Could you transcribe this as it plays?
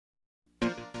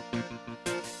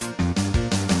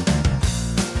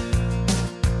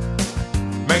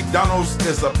McDonald's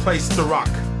is a place to rock.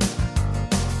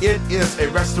 It is a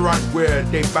restaurant where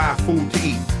they buy food to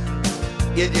eat.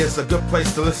 It is a good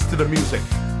place to listen to the music.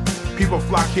 People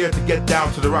flock here to get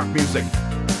down to the rock music.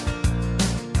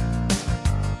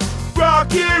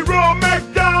 Rock and roll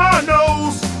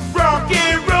McDonald's, rock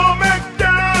and roll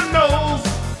McDonald's,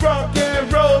 rock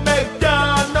and roll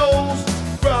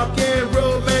McDonald's, rock and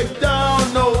roll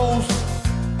McDonald's.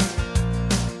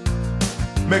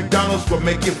 McDonald's will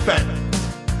make you fat.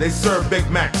 They serve Big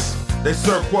Macs, they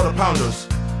serve quarter pounders,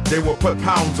 they will put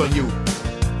pounds on you.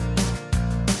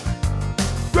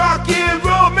 Rock and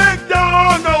roll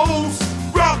McDonald's,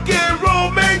 rock and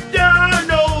roll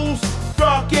McDonald's,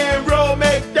 rock and roll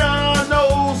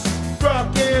McDonald's,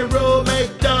 rock and roll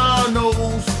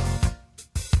McDonald's.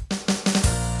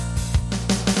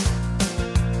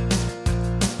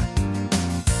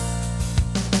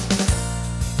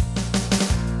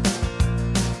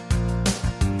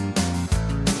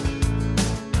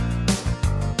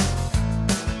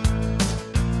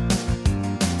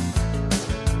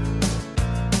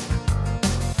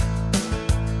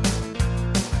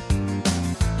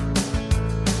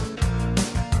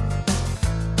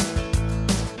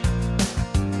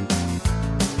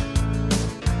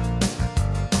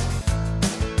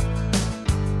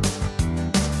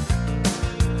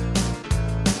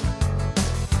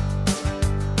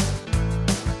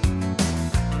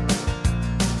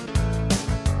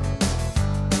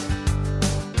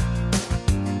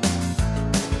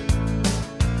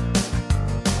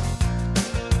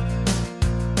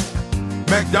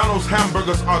 McDonald's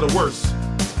hamburgers are the worst.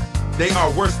 They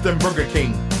are worse than Burger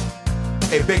King.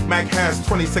 A Big Mac has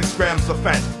 26 grams of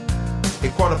fat. A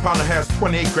quarter pounder has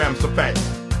 28 grams of fat.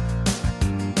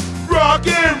 Rock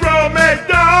and roll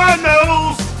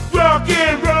McDonald's, rock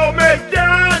and roll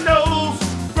McDonald's,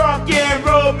 rock and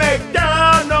roll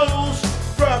McDonald's,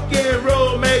 rock and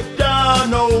roll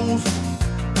McDonald's.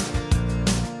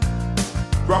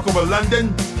 Rock over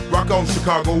London, rock on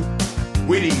Chicago.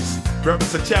 Wheaties,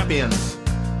 represent champions.